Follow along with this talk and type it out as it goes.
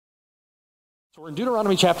So we're in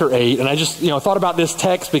Deuteronomy chapter 8, and I just thought about this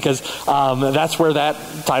text because that's where that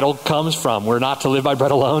title comes from. We're not to live by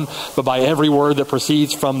bread alone, but by every word that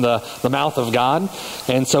proceeds from the mouth of God.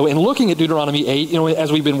 And so in looking at Deuteronomy 8,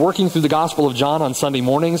 as we've been working through the Gospel of John on Sunday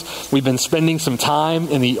mornings, we've been spending some time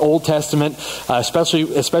in the Old Testament,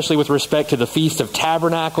 especially with respect to the Feast of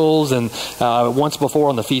Tabernacles and once before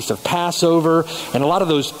on the Feast of Passover, and a lot of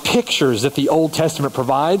those pictures that the Old Testament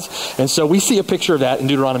provides. And so we see a picture of that in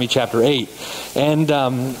Deuteronomy chapter 8. And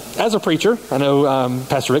as a preacher, I know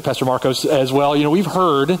Pastor Rick, Pastor Marcos as well, we've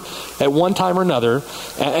heard at one time or another,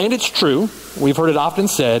 and it's true, we've heard it often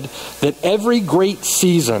said, that every great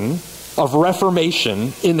season of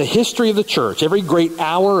reformation in the history of the church, every great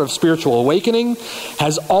hour of spiritual awakening,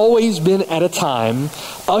 has always been at a time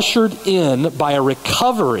ushered in by a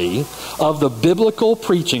recovery of the biblical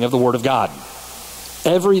preaching of the Word of God.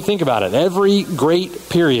 Think about it, every great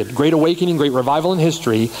period, great awakening, great revival in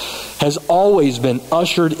history has always been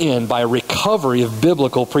ushered in by a recovery of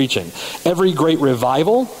biblical preaching. Every great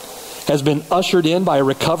revival has been ushered in by a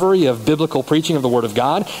recovery of biblical preaching of the Word of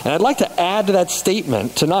God. And I'd like to add to that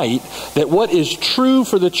statement tonight that what is true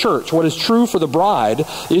for the church, what is true for the bride,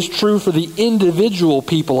 is true for the individual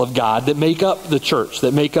people of God that make up the church,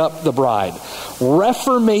 that make up the bride.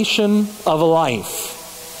 Reformation of life,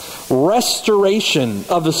 restoration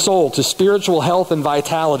of the soul to spiritual health and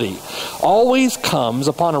vitality always comes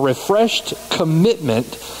upon a refreshed commitment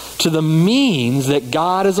to the means that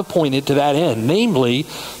God has appointed to that end, namely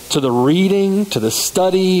to the reading, to the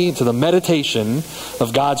study, to the meditation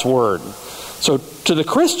of God's Word. So to the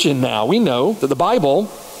Christian now, we know that the Bible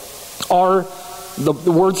are the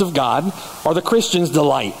words of God, are the Christian's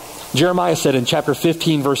delight. Jeremiah said in chapter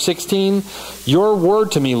 15, verse 16, "Your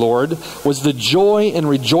word to me, Lord, was the joy and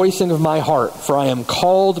rejoicing of my heart, for I am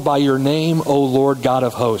called by your name, O Lord God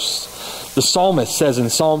of hosts." The psalmist says in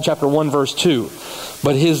Psalm chapter 1, verse 2,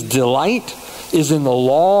 "But his delight is in the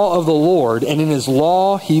law of the Lord, and in his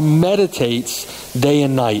law he meditates day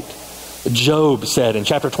and night." Job said in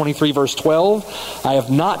chapter 23, verse 12, "I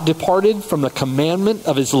have not departed from the commandment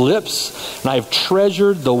of his lips, and I have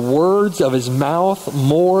treasured the words of his mouth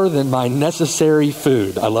more than my necessary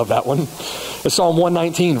food." I love that one. Psalm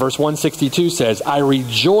 119, verse 162 says, "I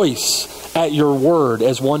rejoice at your word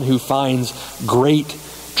as one who finds great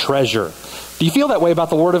treasure." Do you feel that way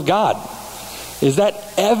about the Word of God? Is that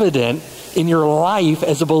evident in your life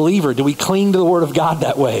as a believer? Do we cling to the Word of God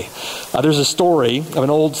that way? There's a story of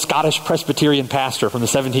an old Scottish Presbyterian pastor from the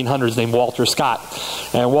 1700s named Walter Scott.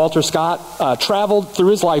 And Walter Scott traveled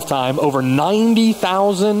through his lifetime over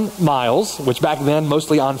 90,000 miles, which back then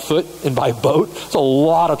mostly on foot and by boat. It's a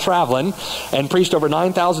lot of traveling, and preached over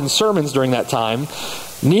 9,000 sermons during that time.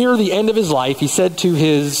 Near the end of his life, he said to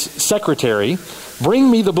his secretary,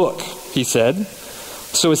 "Bring me the book," he said.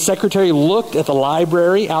 So his secretary looked at the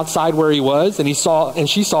library outside where he was, and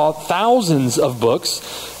she saw thousands of books.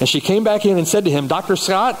 And she came back in and said to him, "Dr.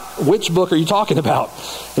 Scott, which book are you talking about?"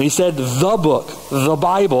 And he said, "The book, the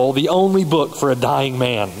Bible, the only book for a dying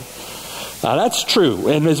man." Now that's true.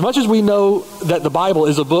 And as much as we know that the Bible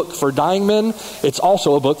is a book for dying men, it's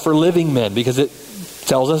also a book for living men, because it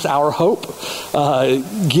tells us our hope,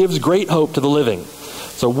 gives great hope to the living.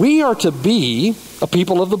 So we are to be a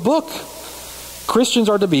people of the book. Christians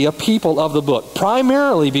are to be a people of the book,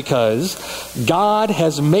 primarily because God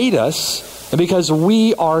has made us and because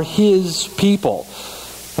we are His people.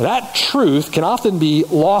 That truth can often be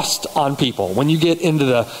lost on people when you get into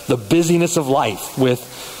the busyness of life with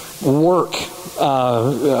work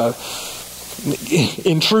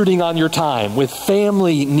intruding on your time, with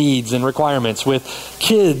family needs and requirements, with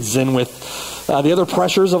kids, and with the other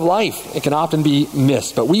pressures of life. It can often be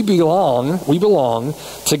missed. But we belong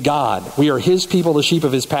to God. We are His people, the sheep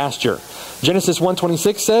of His pasture. Genesis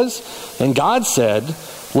 1:26 says, "And God said,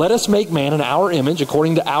 let us make man in our image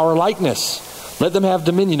according to our likeness. Let them have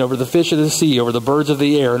dominion over the fish of the sea, over the birds of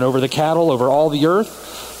the air, and over the cattle, over all the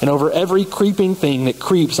earth, and over every creeping thing that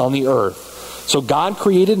creeps on the earth." So God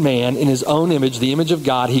created man in His own image, the image of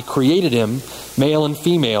God. He created him, male and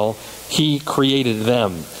female. He created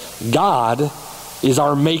them. God is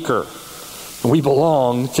our maker. We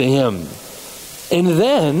belong to Him. And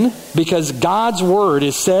then, because God's word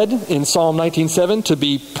is said in Psalm 19:7 to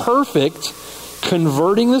be perfect,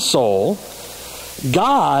 converting the soul,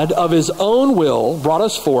 God of His own will brought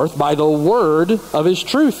us forth by the word of His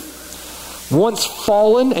truth. Once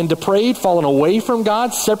fallen and depraved, fallen away from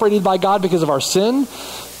God, separated by God because of our sin,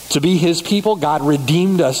 to be His people, God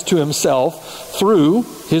redeemed us to Himself through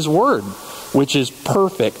His word, which is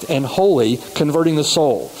perfect and holy, converting the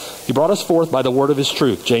soul. He brought us forth by the word of His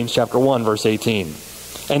truth, James chapter 1, verse 18.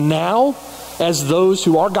 And now, as those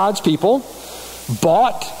who are God's people,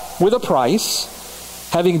 bought with a price,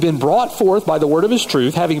 having been brought forth by the word of his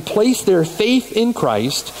truth, having placed their faith in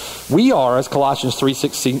Christ, we are, as Colossians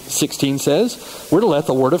 3:16 says, we're to let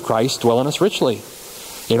the word of Christ dwell in us richly,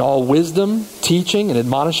 in all wisdom, teaching and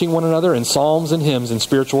admonishing one another in psalms and hymns and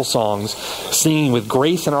spiritual songs, singing with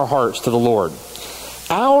grace in our hearts to the Lord.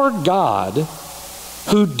 Our God,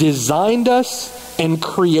 who designed us and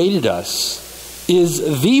created us,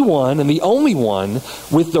 is the one and the only one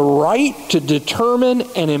with the right to determine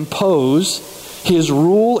and impose his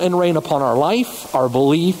rule and reign upon our life, our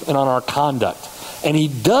belief, and on our conduct. And he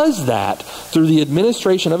does that through the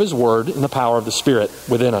administration of his word and the power of the Spirit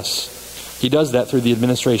within us. He does that through the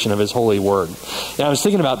administration of his holy word. Now, I was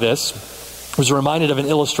thinking about this. I was reminded of an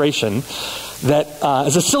illustration that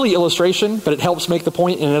is a silly illustration, but it helps make the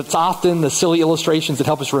point, and it's often the silly illustrations that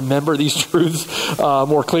help us remember these truths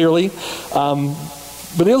more clearly.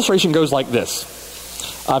 But the illustration goes like this.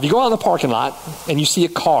 If you go out in the parking lot and you see a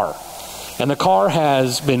car, and the car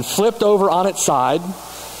has been flipped over on its side,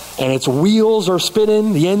 and its wheels are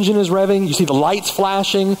spinning, the engine is revving, you see the lights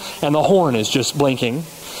flashing, and the horn is just blinking.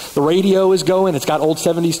 The radio is going. It's got old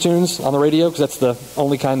 70s tunes on the radio because that's the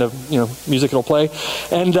only kind of music it'll play.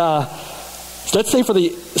 And let's say for the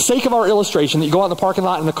sake of our illustration that you go out in the parking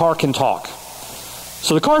lot and the car can talk.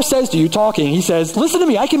 So the car says to you, talking, he says, listen to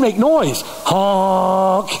me, I can make noise.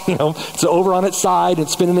 Honk. It's over on its side,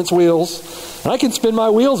 it's spinning its wheels. And I can spin my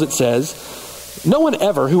wheels, it says. No one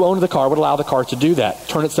ever who owned the car would allow the car to do that.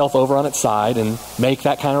 Turn itself over on its side and make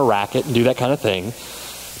that kind of racket and do that kind of thing.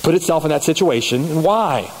 Put itself in that situation. And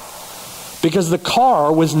why? Because the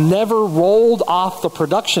car was never rolled off the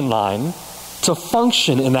production line to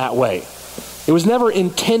function in that way. It was never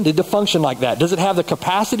intended to function like that. Does it have the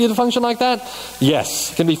capacity to function like that?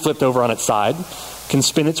 Yes. It can be flipped over on its side, can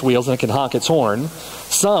spin its wheels, and it can honk its horn.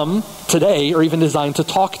 Some today are even designed to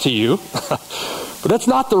talk to you. But that's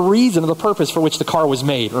not the reason or the purpose for which the car was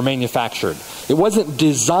made or manufactured. It wasn't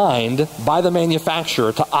designed by the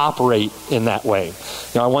manufacturer to operate in that way.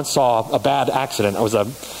 I once saw a bad accident. I was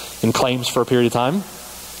in claims for a period of time.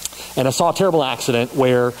 And I saw a terrible accident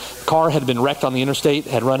where a car had been wrecked on the interstate,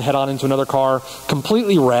 had run head-on into another car,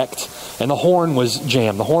 completely wrecked, and the horn was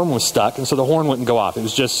jammed. The horn was stuck, and so the horn wouldn't go off. It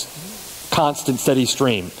was just constant, steady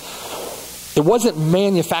stream. It wasn't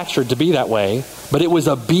manufactured to be that way, but it was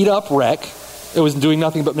a beat-up wreck. It was doing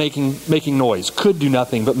nothing but making noise. Could do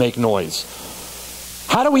nothing but make noise.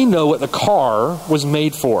 How do we know what the car was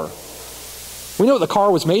made for? We know what the car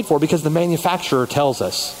was made for because the manufacturer tells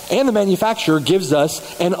us. And the manufacturer gives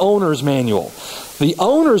us an owner's manual. The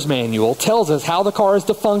owner's manual tells us how the car is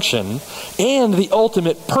to function and the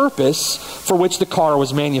ultimate purpose for which the car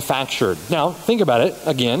was manufactured. Now, think about it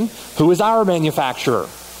again. Who is our manufacturer?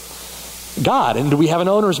 God. And do we have an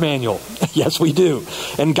owner's manual? Yes, we do.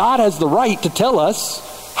 And God has the right to tell us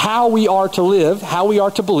how we are to live, how we are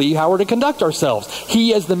to believe, how we're to conduct ourselves.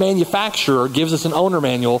 He, as the manufacturer, gives us an owner's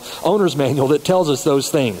manual that tells us those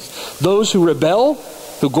things. Those who rebel,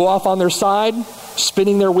 who go off on their side,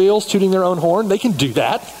 spinning their wheels, tooting their own horn, they can do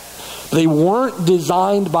that. They weren't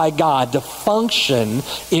designed by God to function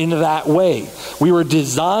in that way. We were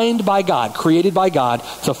designed by God, created by God,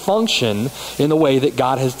 to function in the way that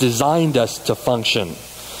God has designed us to function.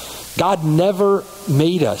 God never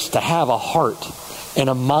made us to have a heart and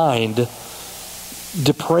a mind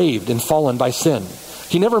depraved and fallen by sin.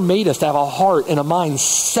 He never made us to have a heart and a mind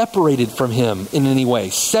separated from Him in any way,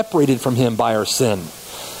 separated from Him by our sin.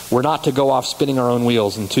 We're not to go off spinning our own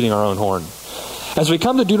wheels and tooting our own horn. As we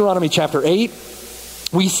come to Deuteronomy chapter 8,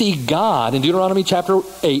 we see God in Deuteronomy chapter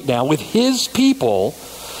 8 now with His people,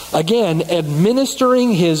 again,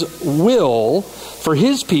 administering His will for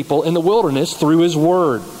His people in the wilderness through His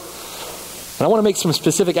Word. And I want to make some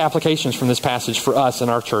specific applications from this passage for us in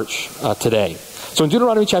our church today. So in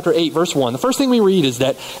Deuteronomy chapter 8, verse 1, the first thing we read is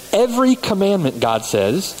that every commandment, God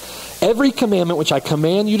says, every commandment which I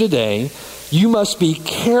command you today, you must be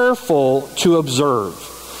careful to observe,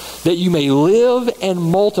 that you may live and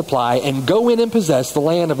multiply and go in and possess the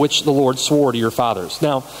land of which the Lord swore to your fathers.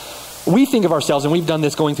 Now, we think of ourselves, and we've done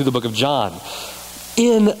this going through the book of John,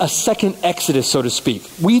 in a second Exodus, so to speak.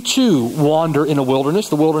 We too wander in a wilderness,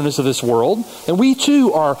 the wilderness of this world, and we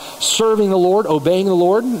too are serving the Lord, obeying the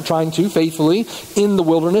Lord, trying to faithfully in the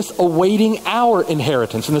wilderness, awaiting our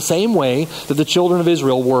inheritance in the same way that the children of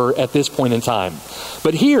Israel were at this point in time.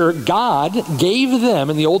 But here, God gave them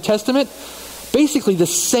in the Old Testament basically the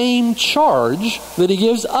same charge that He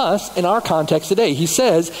gives us in our context today. He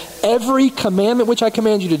says, every commandment which I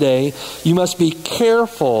command you today, you must be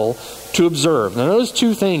careful to observe. Now notice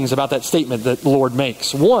two things about that statement that the Lord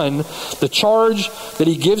makes. One, the charge that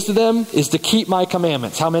He gives to them is to keep my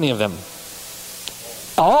commandments. How many of them?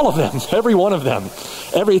 All of them, every one of them.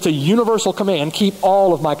 It's a universal command, keep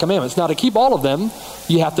all of my commandments. Now, to keep all of them,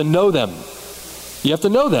 you have to know them. You have to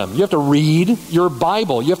know them. You have to read your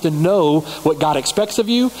Bible. You have to know what God expects of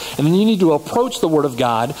you. And then you need to approach the Word of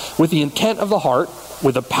God with the intent of the heart,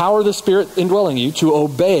 with the power of the Spirit indwelling you, to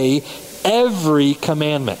obey every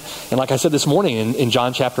commandment. And like I said this morning in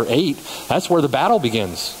John chapter 8, that's where the battle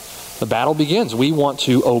begins. The battle begins. We want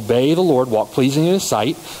to obey the Lord, walk pleasing in His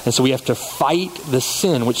sight. And so we have to fight the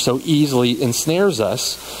sin which so easily ensnares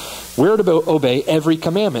us. We're to obey every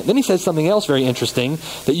commandment. Then he says something else very interesting,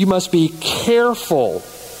 that you must be careful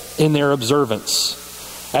in their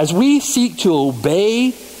observance. As we seek to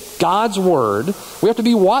obey God's word, we have to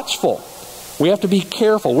be watchful. We have to be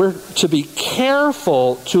careful. We're to be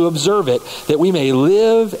careful to observe it, that we may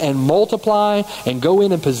live and multiply and go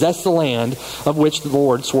in and possess the land of which the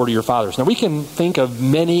Lord swore to your fathers. Now, we can think of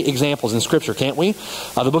many examples in Scripture, can't we?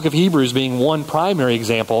 The book of Hebrews being one primary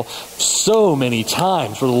example. So many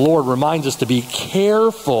times where the Lord reminds us to be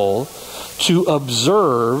careful to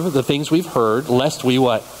observe the things we've heard, lest we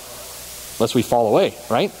what? Lest we fall away,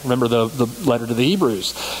 right? Remember the letter to the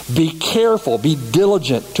Hebrews. Be careful, be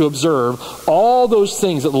diligent to observe all those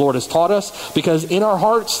things that the Lord has taught us, because in our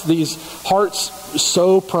hearts, these hearts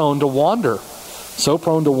so prone to wander. So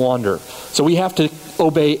prone to wander. So we have to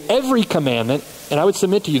obey every commandment, and I would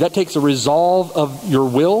submit to you, that takes a resolve of your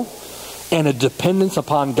will and a dependence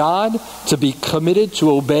upon God to be committed to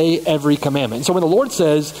obey every commandment. And so when the Lord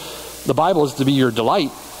says the Bible is to be your delight,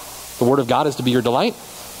 the Word of God is to be your delight,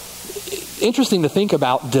 interesting to think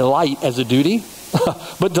about delight as a duty,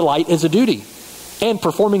 but delight as a duty. And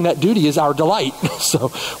performing that duty is our delight.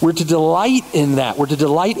 So we're to delight in that. We're to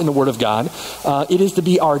delight in the Word of God. It is to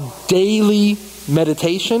be our daily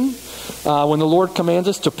meditation. When the Lord commands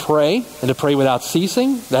us to pray and to pray without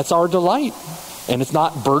ceasing, that's our delight. And it's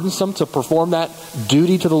not burdensome to perform that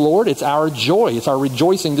duty to the Lord. It's our joy. It's our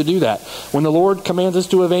rejoicing to do that. When the Lord commands us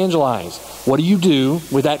to evangelize, what do you do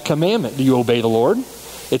with that commandment? Do you obey the Lord?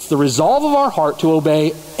 It's the resolve of our heart to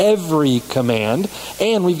obey every command,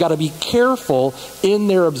 and we've got to be careful in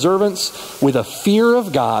their observance with a fear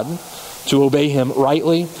of God to obey Him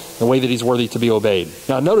rightly in the way that He's worthy to be obeyed.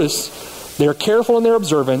 Now notice, they're careful in their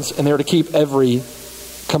observance, and they're to keep every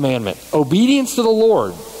commandment. Obedience to the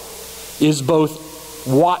Lord is both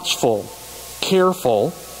watchful,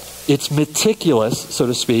 careful, it's meticulous, so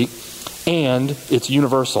to speak, and it's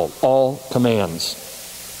universal, all commands.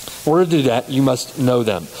 In order to do that, you must know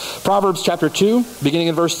them. Proverbs chapter 2, beginning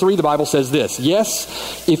in verse 3, the Bible says this: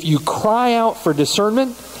 yes, if you cry out for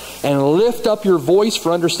discernment and lift up your voice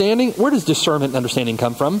for understanding. Where does discernment and understanding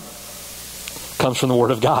come from? It comes from the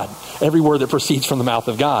Word of God. Every word that proceeds from the mouth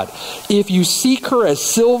of God. If you seek her as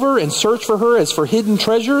silver and search for her as for hidden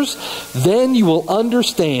treasures, then you will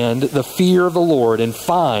understand the fear of the Lord and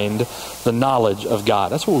find the knowledge of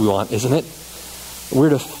God. That's what we want, isn't it?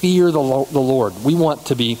 We're to fear the Lord. We want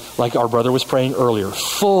to be, like our brother was praying earlier,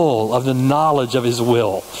 full of the knowledge of His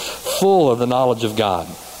will, full of the knowledge of God.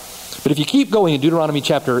 But if you keep going in Deuteronomy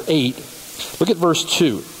chapter 8, look at verse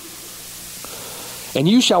 2. And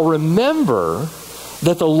you shall remember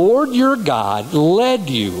that the Lord your God led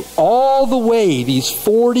you all the way these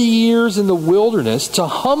 40 years in the wilderness to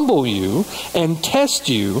humble you and test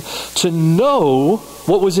you, to know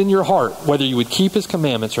what was in your heart, whether you would keep His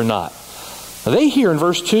commandments or not. Now, they here in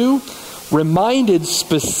verse 2 reminded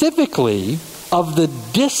specifically of the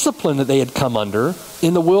discipline that they had come under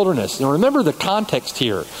in the wilderness. Now remember the context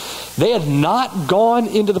here. They had not gone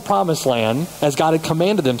into the promised land as God had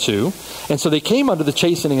commanded them to, and so they came under the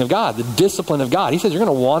chastening of God, the discipline of God. He says, you're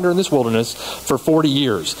going to wander in this wilderness for 40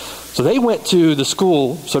 years. So they went to the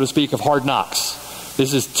school, so to speak, of hard knocks.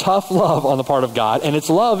 This is tough love on the part of God, and it's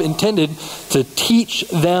love intended to teach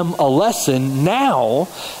them a lesson now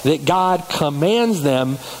that God commands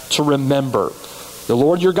them to remember. The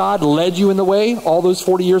Lord your God led you in the way all those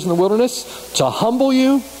 40 years in the wilderness to humble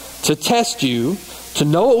you, to test you, to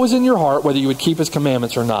know what was in your heart, whether you would keep His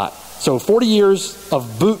commandments or not. So 40 years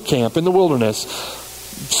of boot camp in the wilderness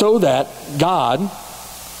so that God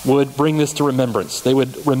would bring this to remembrance. They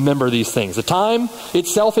would remember these things. The time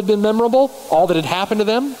itself had been memorable, all that had happened to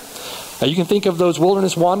them. You can think of those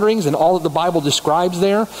wilderness wanderings and all that the Bible describes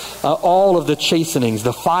there. All of the chastenings,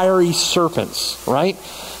 the fiery serpents, right?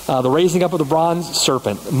 The raising up of the bronze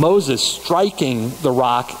serpent, Moses striking the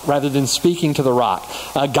rock rather than speaking to the rock,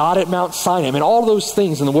 God at Mount Sinai. I mean, all those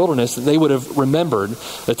things in the wilderness that they would have remembered.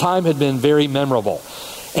 The time had been very memorable.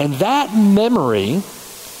 And that memory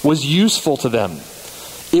was useful to them.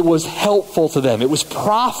 It was helpful to them. It was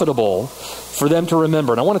profitable for them to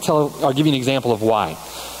remember. And I'll give you an example of why.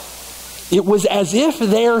 It was as if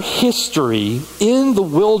their history in the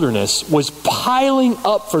wilderness was piling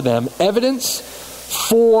up for them evidence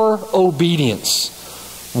for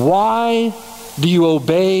obedience. Why do you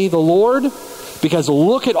obey the Lord? Because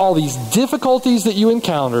look at all these difficulties that you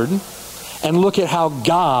encountered, and look at how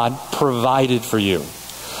God provided for you.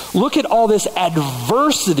 Look at all this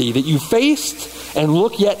adversity that you faced, and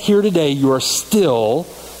look yet here today, you are still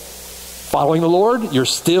following the Lord. You're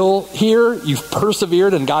still here. You've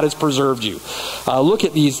persevered, and God has preserved you. Look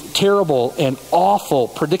at these terrible and awful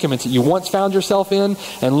predicaments that you once found yourself in,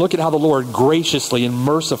 and look at how the Lord graciously and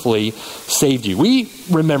mercifully saved you. We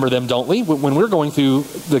remember them, don't we, when we're going through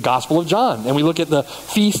the Gospel of John, and we look at the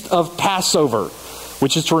Feast of Passover,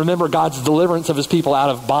 which is to remember God's deliverance of his people out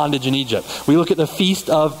of bondage in Egypt. We look at the Feast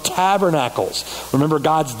of Tabernacles. Remember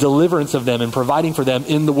God's deliverance of them and providing for them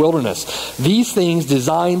in the wilderness. These things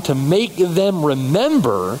designed to make them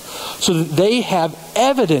remember so that they have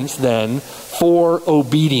evidence then for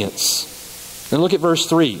obedience. And look at verse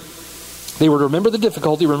 3. They were to remember the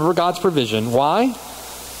difficulty, remember God's provision. Why?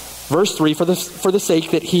 Verse 3, for the sake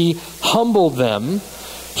that he humbled them,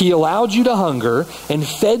 he allowed you to hunger and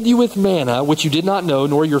fed you with manna, which you did not know,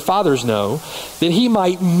 nor your fathers know, that he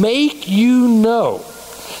might make you know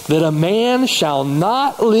that a man shall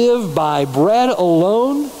not live by bread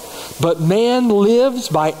alone, but man lives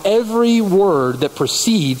by every word that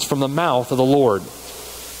proceeds from the mouth of the Lord.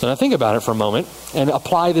 So now think about it for a moment and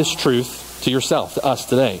apply this truth to yourself, to us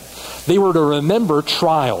today. They were to remember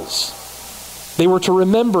trials. They were to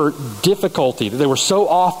remember difficulty that they were so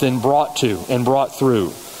often brought to and brought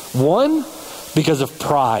through. One, because of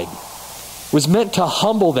pride. It was meant to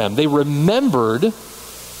humble them. They remembered,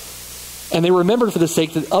 and they remembered for the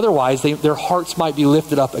sake that otherwise their hearts might be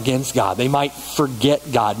lifted up against God. They might forget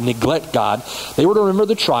God, neglect God. They were to remember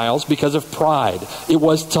the trials because of pride. It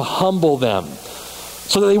was to humble them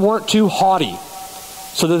so that they weren't too haughty,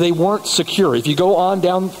 so that they weren't secure. If you go on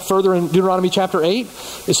down further in Deuteronomy chapter 8,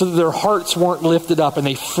 it's so that their hearts weren't lifted up and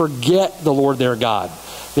they forget the Lord their God.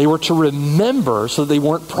 They were to remember so that they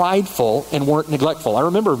weren't prideful and weren't neglectful. I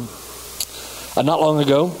remember not long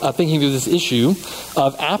ago thinking through this issue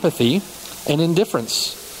of apathy and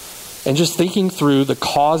indifference, and just thinking through the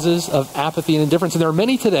causes of apathy and indifference. And there are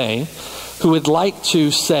many today who would like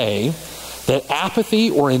to say that apathy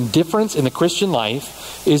or indifference in the Christian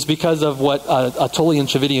life is because of what Tullian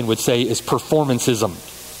Chavidian would say is performancism.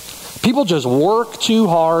 People just work too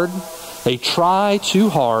hard, they try too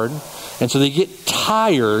hard, and so they get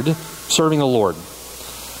tired serving the Lord.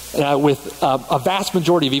 With a vast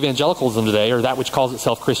majority of evangelicalism today, or that which calls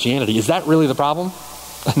itself Christianity, is that really the problem?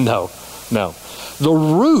 No. The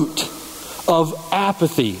root of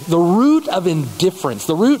apathy, the root of indifference,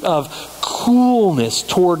 the root of coolness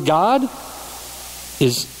toward God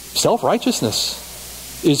is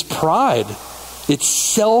self-righteousness, is pride, it's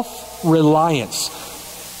self-reliance.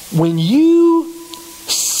 When you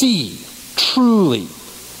see truly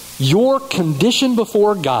your condition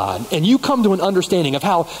before God, and you come to an understanding of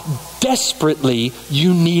how desperately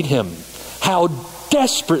you need him, how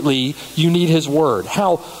desperately you need his word,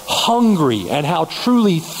 how hungry and how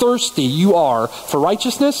truly thirsty you are for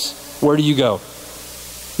righteousness, where do you go?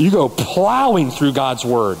 You go plowing through God's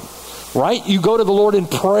word, right? You go to the Lord in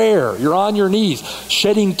prayer. You're on your knees,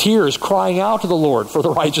 shedding tears, crying out to the Lord for the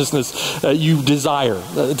righteousness you desire,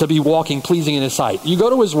 to be walking pleasing in his sight. You go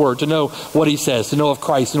to his word to know what he says, to know of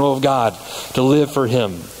Christ, to know of God, to live for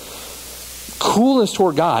him. Coolness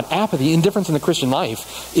toward God, apathy, indifference in the Christian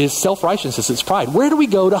life is self-righteousness, it's pride. Where do we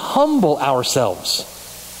go to humble ourselves?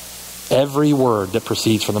 Every word that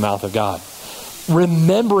proceeds from the mouth of God.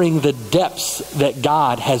 Remembering the depths that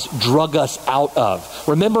God has drug us out of.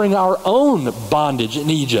 Remembering our own bondage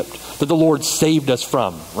in Egypt that the Lord saved us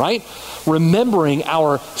from, right? Remembering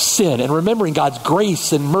our sin and remembering God's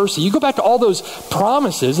grace and mercy. You go back to all those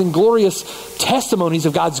promises and glorious testimonies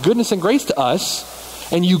of God's goodness and grace to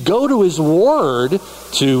us, and you go to his word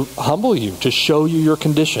to humble you, to show you your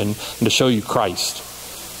condition, and to show you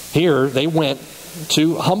Christ. Here, they went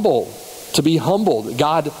to be humbled.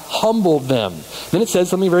 God humbled them. Then it says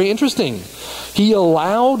something very interesting. He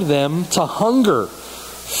allowed them to hunger,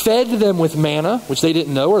 fed them with manna, which they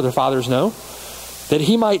didn't know or their fathers know, that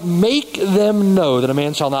he might make them know that a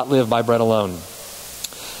man shall not live by bread alone.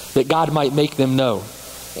 That God might make them know.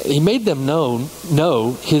 He made them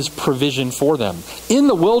know his provision for them. In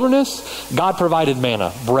the wilderness, God provided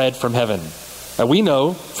manna, bread from heaven. And we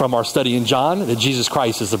know from our study in John that Jesus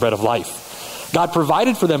Christ is the bread of life. God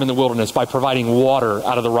provided for them in the wilderness by providing water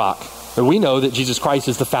out of the rock. And we know that Jesus Christ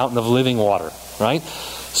is the fountain of living water, right?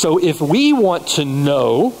 So if we want to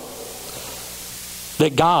know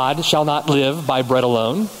that God shall not live by bread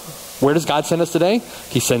alone, Where does God send us today?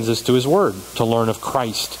 He sends us to his word to learn of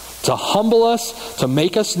Christ, to humble us, to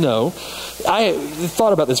make us know. I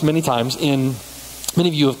thought about this many times. Many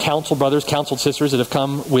of you have counseled brothers, counseled sisters that have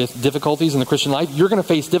come with difficulties in the Christian life. You're going to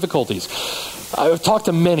face difficulties. I've talked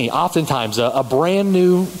to many, oftentimes a brand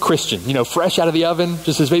new Christian, fresh out of the oven,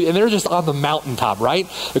 just his baby, and they're just on the mountaintop, right?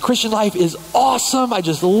 The Christian life is awesome. I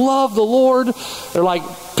just love the Lord. They're like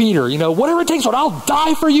Peter, whatever it takes, Lord, I'll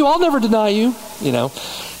die for you. I'll never deny you,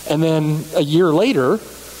 And then a year later,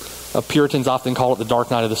 Puritans often call it the dark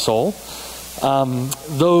night of the soul.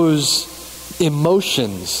 Those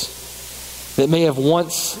emotions that may have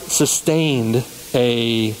once sustained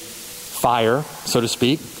a fire, so to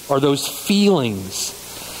speak, or those feelings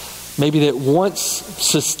maybe that once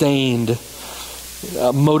sustained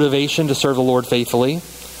motivation to serve the Lord faithfully,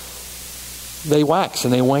 they wax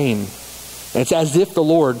and they wane. And it's as if the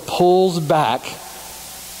Lord pulls back,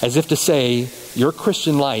 as if to say, your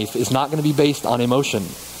Christian life is not going to be based on emotion,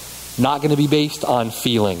 not going to be based on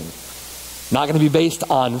feeling, not going to be based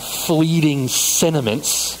on fleeting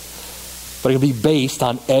sentiments, but it will be based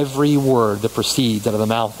on every word that proceeds out of the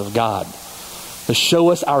mouth of God. To show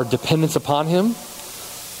us our dependence upon him,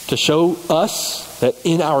 to show us that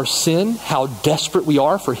in our sin, how desperate we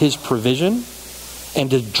are for his provision, and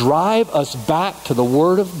to drive us back to the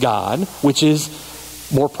word of God, which is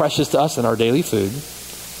more precious to us than our daily food,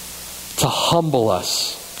 to humble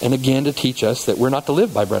us, and again to teach us that we're not to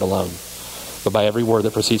live by bread alone, but by every word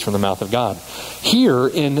that proceeds from the mouth of God. Here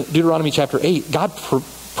in Deuteronomy chapter 8, God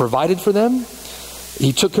provided for them.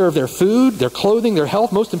 He took care of their food, their clothing, their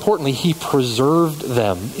health. Most importantly, he preserved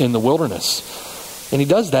them in the wilderness. And he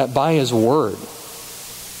does that by his word.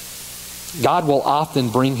 God will often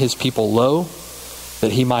bring his people low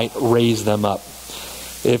that he might raise them up.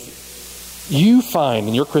 If you find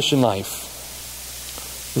in your Christian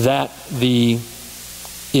life that the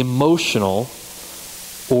emotional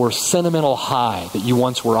or sentimental high that you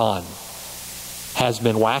once were on has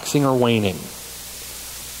been waxing or waning,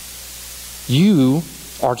 you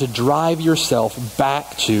are to drive yourself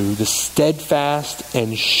back to the steadfast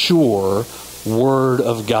and sure Word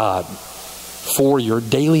of God for your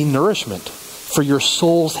daily nourishment, for your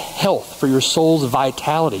soul's health, for your soul's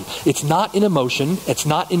vitality. It's not in emotion. It's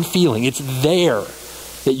not in feeling. It's there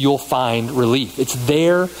that you'll find relief. It's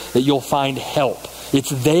there that you'll find help. It's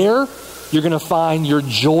there you're going to find your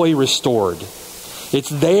joy restored. It's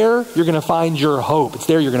there you're going to find your hope. It's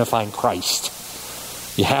there you're going to find Christ.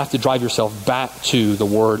 You have to drive yourself back to the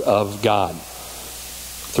Word of God.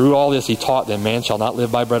 Through all this, he taught them, man shall not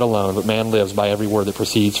live by bread alone, but man lives by every word that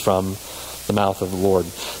proceeds from the mouth of the Lord.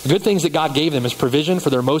 The good things that God gave them is provision for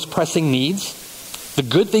their most pressing needs. The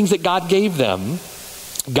good things that God gave them,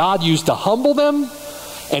 God used to humble them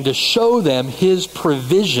and to show them his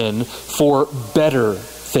provision for better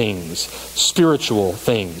things, spiritual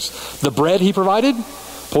things. The bread he provided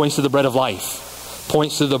points to the bread of life.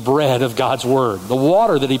 Points to the bread of God's word. The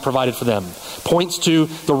water that he provided for them points to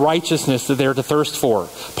the righteousness that they're to thirst for.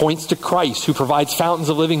 Points to Christ who provides fountains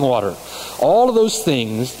of living water. All of those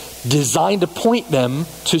things designed to point them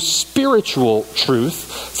to spiritual truth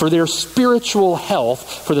for their spiritual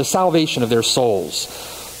health, for the salvation of their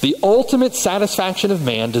souls. The ultimate satisfaction of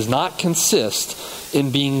man does not consist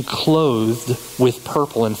in being clothed with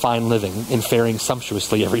purple and fine living and faring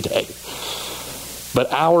sumptuously every day,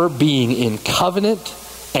 but our being in covenant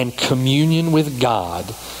and communion with God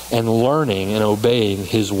and learning and obeying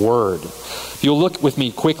his word. If you'll look with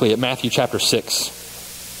me quickly at Matthew chapter 6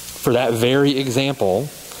 for that very example.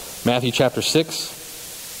 Matthew chapter 6.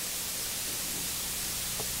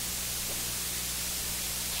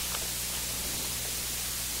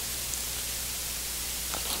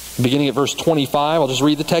 Beginning at verse 25, I'll just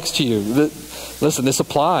read the text to you. Listen, this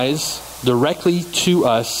applies directly to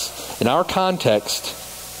us in our context.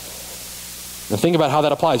 And think about how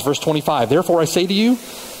that applies. Verse 25, therefore I say to you,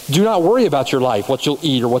 do not worry about your life, what you'll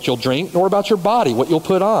eat or what you'll drink, nor about your body, what you'll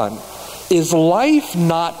put on. Is life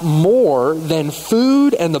not more than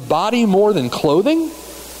food and the body more than clothing?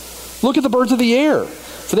 Look at the birds of the air,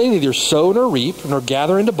 for they neither sow nor reap nor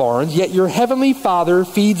gather into barns, yet your heavenly Father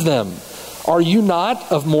feeds them. Are you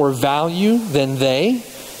not of more value than they?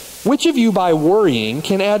 Which of you by worrying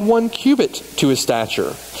can add 1 cubit to his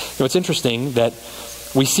stature? It's interesting that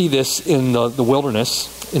we see this in the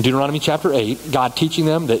wilderness in Deuteronomy chapter 8, God teaching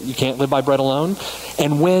them that you can't live by bread alone.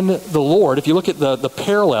 And when the Lord, if you look at the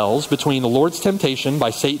parallels between the Lord's temptation by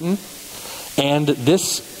Satan and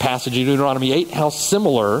this passage in Deuteronomy 8, how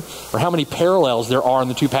similar or how many parallels there are in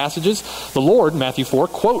the two passages. The Lord, Matthew 4,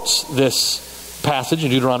 quotes this passage in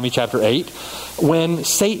Deuteronomy chapter 8 when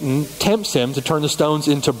Satan tempts him to turn the stones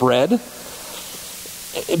into bread.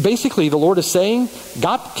 Basically, the Lord is saying,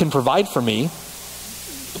 God can provide for me,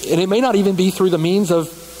 and it may not even be through the means of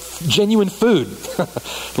genuine food.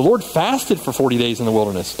 The Lord fasted for 40 days in the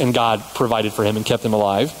wilderness, and God provided for him and kept him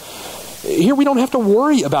alive. Here we don't have to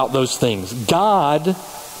worry about those things. God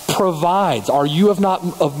provides. Are you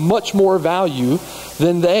of much more value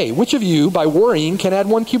than they? Which of you, by worrying, can add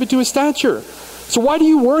 1 cubit to his stature? So why do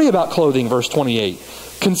you worry about clothing? Verse 28.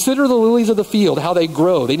 Consider the lilies of the field, how they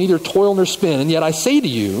grow. They neither toil nor spin. And yet I say to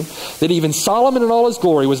you that even Solomon in all his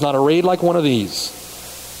glory was not arrayed like one of these.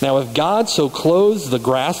 Now if God so clothes the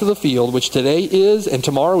grass of the field, which today is and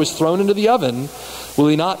tomorrow is thrown into the oven, will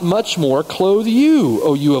he not much more clothe you,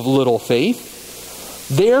 O you of little faith?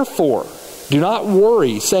 Therefore, do not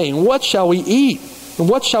worry, saying, what shall we eat? And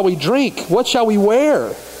what shall we drink? What shall we wear?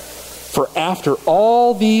 For after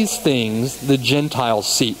all these things the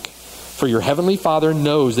Gentiles seek. For your heavenly Father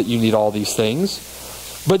knows that you need all these things.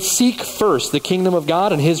 But seek first the kingdom of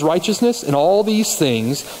God and his righteousness, and all these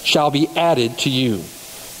things shall be added to you.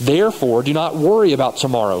 Therefore, do not worry about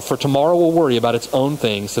tomorrow, for tomorrow will worry about its own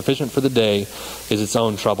things. Sufficient for the day is its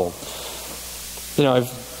own trouble. I've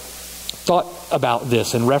thought about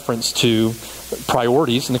this in reference to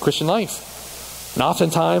priorities in the Christian life. And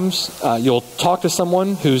oftentimes, you'll talk to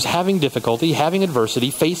someone who's having difficulty, having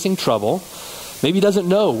adversity, facing trouble. Maybe doesn't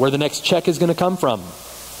know where the next check is going to come from.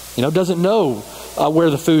 Doesn't know where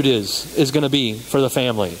the food is going to be for the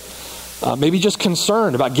family. Maybe just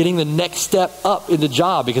concerned about getting the next step up in the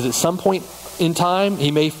job, because at some point in time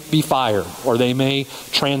he may be fired, or they may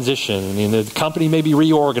transition, and the company may be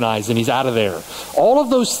reorganized and he's out of there. All of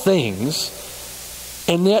those things,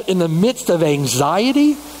 and yet in the midst of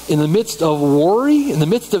anxiety, in the midst of worry, in the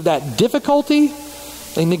midst of that difficulty,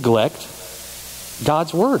 they neglect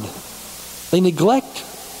God's word. They neglect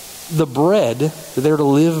the bread that they're to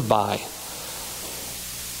live by.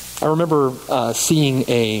 I remember seeing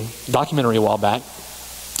a documentary a while back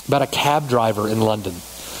about a cab driver in London.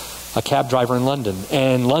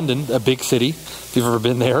 And London, a big city, if you've ever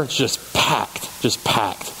been there, it's just packed,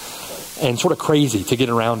 and sort of crazy to get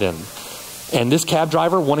around in. And this cab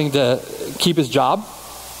driver, wanting to keep his job,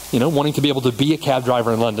 wanting to be able to be a cab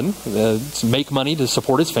driver in London, to make money to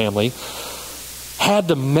support his family, had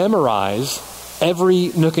to memorize every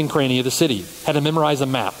nook and cranny of the city, had to memorize a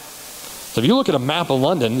map. So if you look at a map of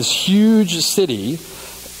London, this huge city,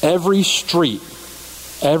 every street,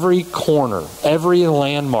 every corner, every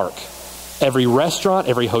landmark, every restaurant,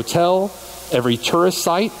 every hotel, every tourist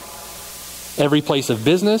site, every place of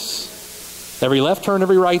business, every left turn,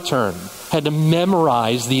 every right turn, had to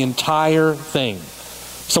memorize the entire thing.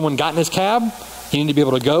 Someone got in his cab, he needed to be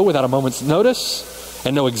able to go without a moment's notice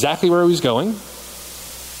and know exactly where he was going.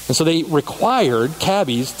 And so they required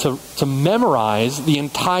cabbies to memorize the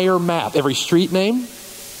entire map, every street name.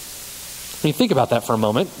 I mean, think about that for a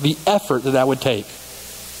moment, the effort that would take.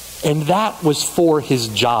 And that was for his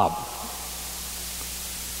job.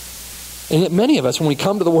 And yet many of us, when we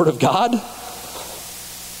come to the Word of God,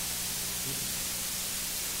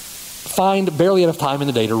 find barely enough time in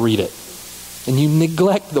the day to read it. And you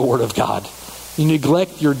neglect the Word of God. You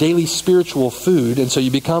neglect your daily spiritual food, and so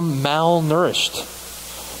you become malnourished.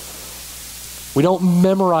 We don't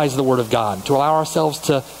memorize the Word of God, to allow ourselves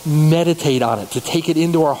to meditate on it, to take it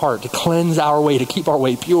into our heart, to cleanse our way, to keep our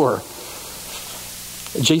way pure.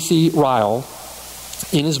 J.C. Ryle,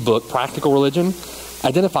 in his book, Practical Religion,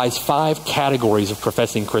 identifies 5 categories of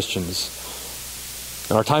professing Christians.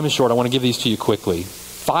 And our time is short. I want to give these to you quickly.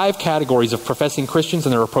 5 categories of professing Christians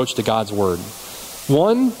and their approach to God's Word.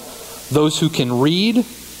 1, those who can read,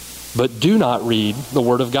 but do not read the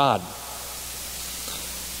Word of God.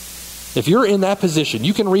 If you're in that position,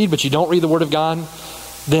 you can read, but you don't read the Word of God,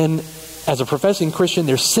 then as a professing Christian,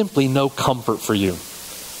 there's simply no comfort for you.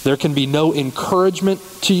 There can be no encouragement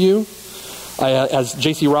to you. As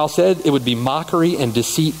J.C. Ryle said, it would be mockery and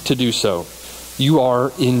deceit to do so. You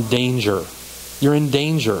are in danger. You're in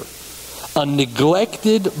danger. A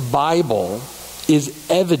neglected Bible is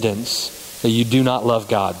evidence that you do not love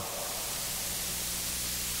God.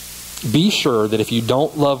 Be sure that if you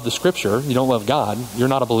don't love the Scripture, you don't love God, you're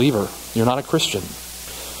not a believer. You're not a Christian.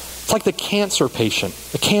 It's like the cancer patient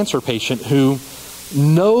who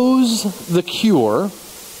knows the cure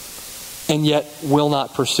and yet will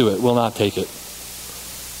not pursue it, will not take it.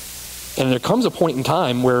 And there comes a point in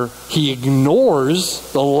time where he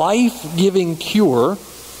ignores the life-giving cure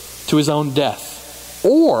to his own death.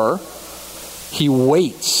 Or he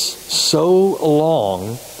waits so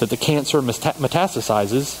long that the cancer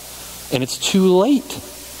metastasizes and it's too late.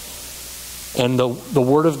 And the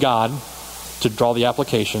Word of God, to draw the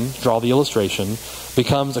application, draw the illustration,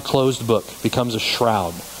 becomes a closed book, becomes a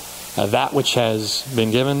shroud. that which has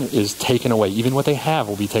been given is taken away. Even what they have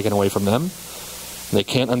will be taken away from them. They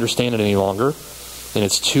can't understand it any longer, and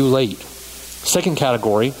it's too late. Second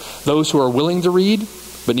category, those who are willing to read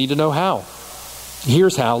but need to know how.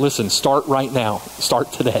 Here's how. Listen, start right now.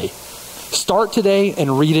 Start today. Start today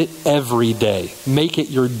and read it every day. Make it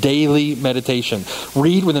your daily meditation.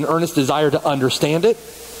 Read with an earnest desire to understand it.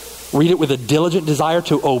 Read it with a diligent desire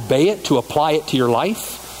to obey it, to apply it to your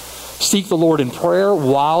life. Seek the Lord in prayer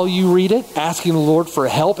while you read it, asking the Lord for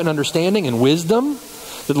help and understanding and wisdom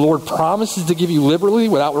that the Lord promises to give you liberally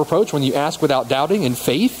without reproach when you ask without doubting in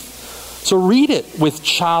faith. So read it with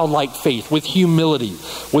childlike faith, with humility,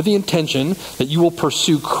 with the intention that you will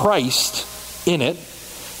pursue Christ in it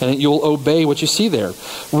and that you'll obey what you see there.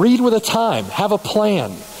 Read with a time. Have a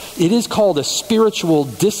plan. It is called a spiritual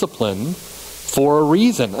discipline for a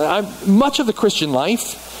reason. Much of the Christian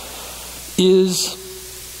life is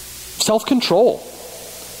self-control,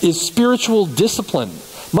 is spiritual discipline.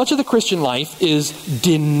 Much of the Christian life is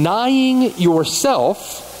denying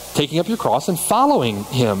yourself, taking up your cross and following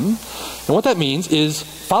Him. And what that means is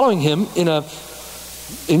following Him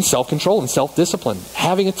in self-control and self-discipline,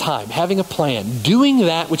 having a time, having a plan, doing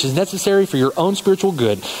that which is necessary for your own spiritual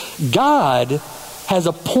good. God has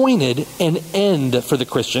appointed an end for the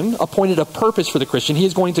Christian, appointed a purpose for the Christian. He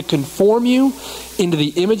is going to conform you into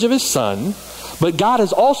the image of His Son. But God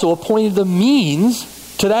has also appointed the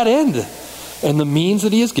means to that end. And the means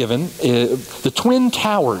that He has given, the twin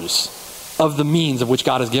towers of the means of which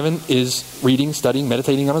God has given is reading, studying,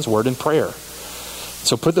 meditating on His Word, and prayer.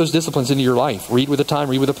 So put those disciplines into your life. Read with a time,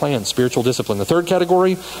 read with a plan, spiritual discipline. The third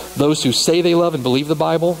category, those who say they love and believe the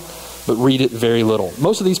Bible, but read it very little.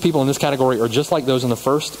 Most of these people in this category are just like those in the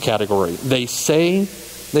first category. They say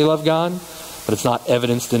they love God, but it's not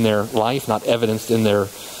evidenced in their life, not evidenced in their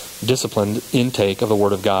disciplined intake of the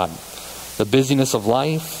Word of God. The busyness of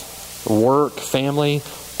life, work, family,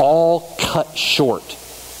 all cut short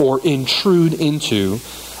or intrude into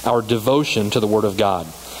our devotion to the Word of God.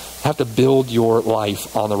 You have to build your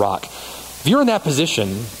life on the rock. If you're in that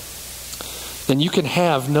position, then you can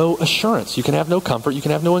have no assurance, you can have no comfort, you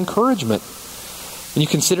can have no encouragement. When you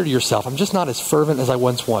consider to yourself, I'm just not as fervent as I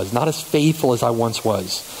once was, not as faithful as I once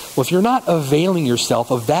was. Well, if you're not availing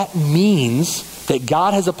yourself of that means that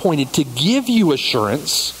God has appointed to give you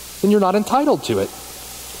assurance, then you're not entitled to it.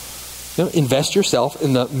 Invest yourself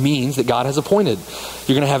in the means that God has appointed.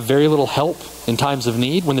 You're going to have very little help in times of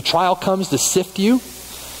need. When the trial comes to sift you,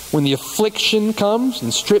 when the affliction comes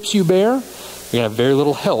and strips you bare, you're going to have very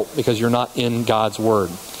little help because you're not in God's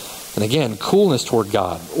Word. And again, coolness toward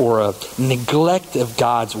God or a neglect of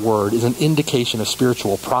God's Word is an indication of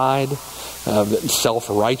spiritual pride,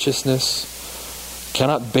 self-righteousness.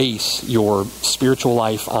 Cannot base your spiritual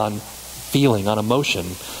life on feeling, on emotion.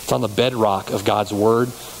 It's on the bedrock of God's Word,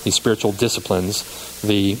 these spiritual disciplines,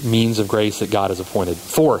 the means of grace that God has appointed.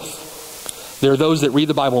 Fourth, there are those that read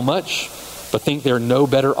the Bible much, but think they're no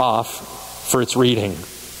better off for its reading.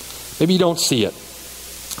 Maybe you don't see it,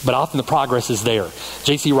 but often the progress is there.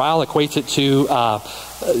 J.C. Ryle equates it to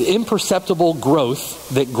imperceptible growth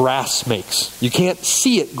that grass makes. You can't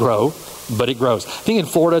see it grow, but it grows. I think in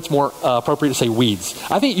Florida it's more appropriate to say weeds.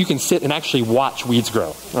 I think you can sit and actually watch weeds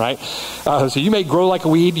grow, right? So you may grow like a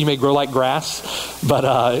weed, you may grow like grass, but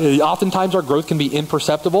oftentimes our growth can be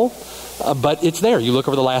imperceptible, but it's there. You look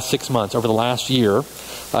over the last 6 months, over the last year,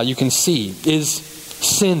 you can see, is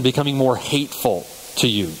sin becoming more hateful to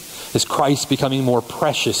you? Is Christ becoming more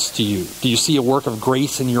precious to you? Do you see a work of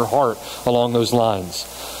grace in your heart along those lines?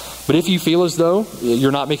 But if you feel as though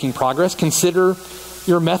you're not making progress, consider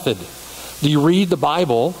your method. Do you read the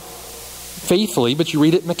Bible faithfully, but you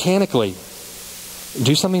read it mechanically?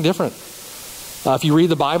 Do something different. If you read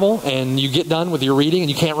the Bible and you get done with your reading and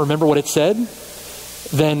you can't remember what it said,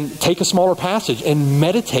 then take a smaller passage and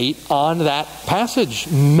meditate on that passage.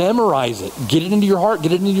 Memorize it. Get it into your heart.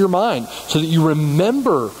 Get it into your mind so that you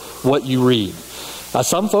remember what you read.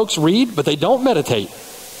 Some folks read, but they don't meditate.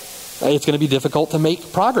 It's going to be difficult to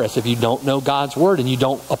make progress if you don't know God's Word and you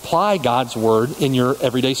don't apply God's Word in your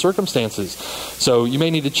everyday circumstances. So you may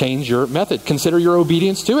need to change your method. Consider your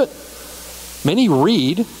obedience to it. Many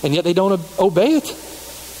read, and yet they don't obey it.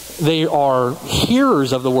 They are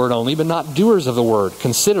hearers of the Word only, but not doers of the Word.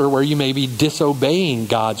 Consider where you may be disobeying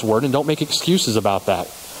God's Word, and don't make excuses about that.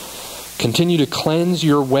 Continue to cleanse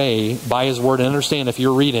your way by His Word, and understand if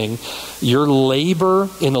you're reading, your labor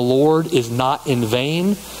in the Lord is not in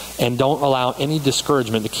vain, and don't allow any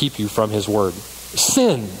discouragement to keep you from His Word.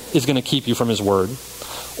 Sin is going to keep you from His Word,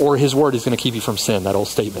 or His Word is going to keep you from sin, that old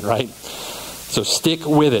statement, right? So stick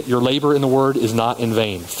with it. Your labor in the Word is not in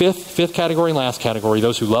vain. Fifth category and last category,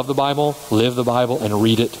 those who love the Bible, live the Bible, and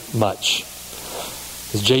read it much.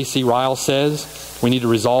 As J.C. Ryle says, we need to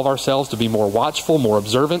resolve ourselves to be more watchful, more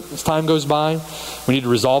observant as time goes by. We need to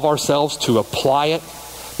resolve ourselves to apply it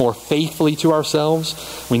more faithfully to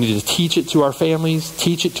ourselves. We need to teach it to our families,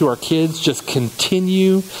 teach it to our kids. Just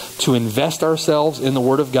continue to invest ourselves in the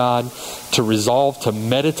Word of God, to resolve to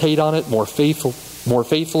meditate on it more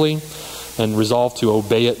faithfully, and resolve to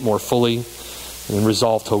obey it more fully, and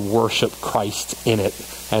resolve to worship Christ in it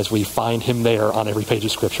as we find Him there on every page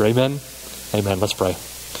of Scripture. Amen? Amen. Let's pray.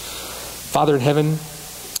 Father in heaven,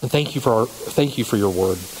 thank you for your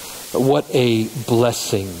Word. What a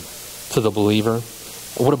blessing to the believer.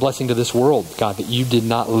 What a blessing to this world, God, that you did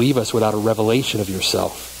not leave us without a revelation of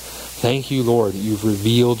yourself. Thank you, Lord, that you've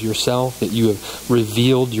revealed yourself, that you have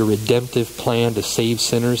revealed your redemptive plan to save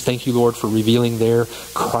sinners. Thank you, Lord, for revealing there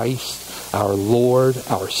Christ, our Lord,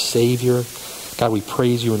 our Savior. God, we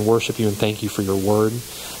praise you and worship you and thank you for your Word.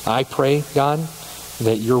 I pray, God,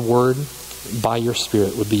 that your Word, by your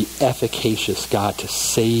Spirit, would be efficacious, God, to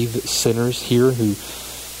save sinners here who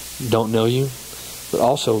don't know you, but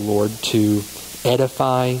also, Lord, to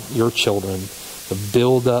edify your children, to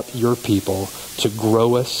build up your people, to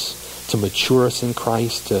grow us, to mature us in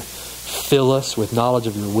Christ, to fill us with knowledge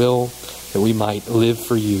of your will, that we might live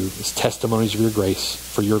for you as testimonies of your grace,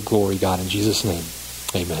 for your glory, God, in Jesus' name.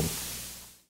 Amen.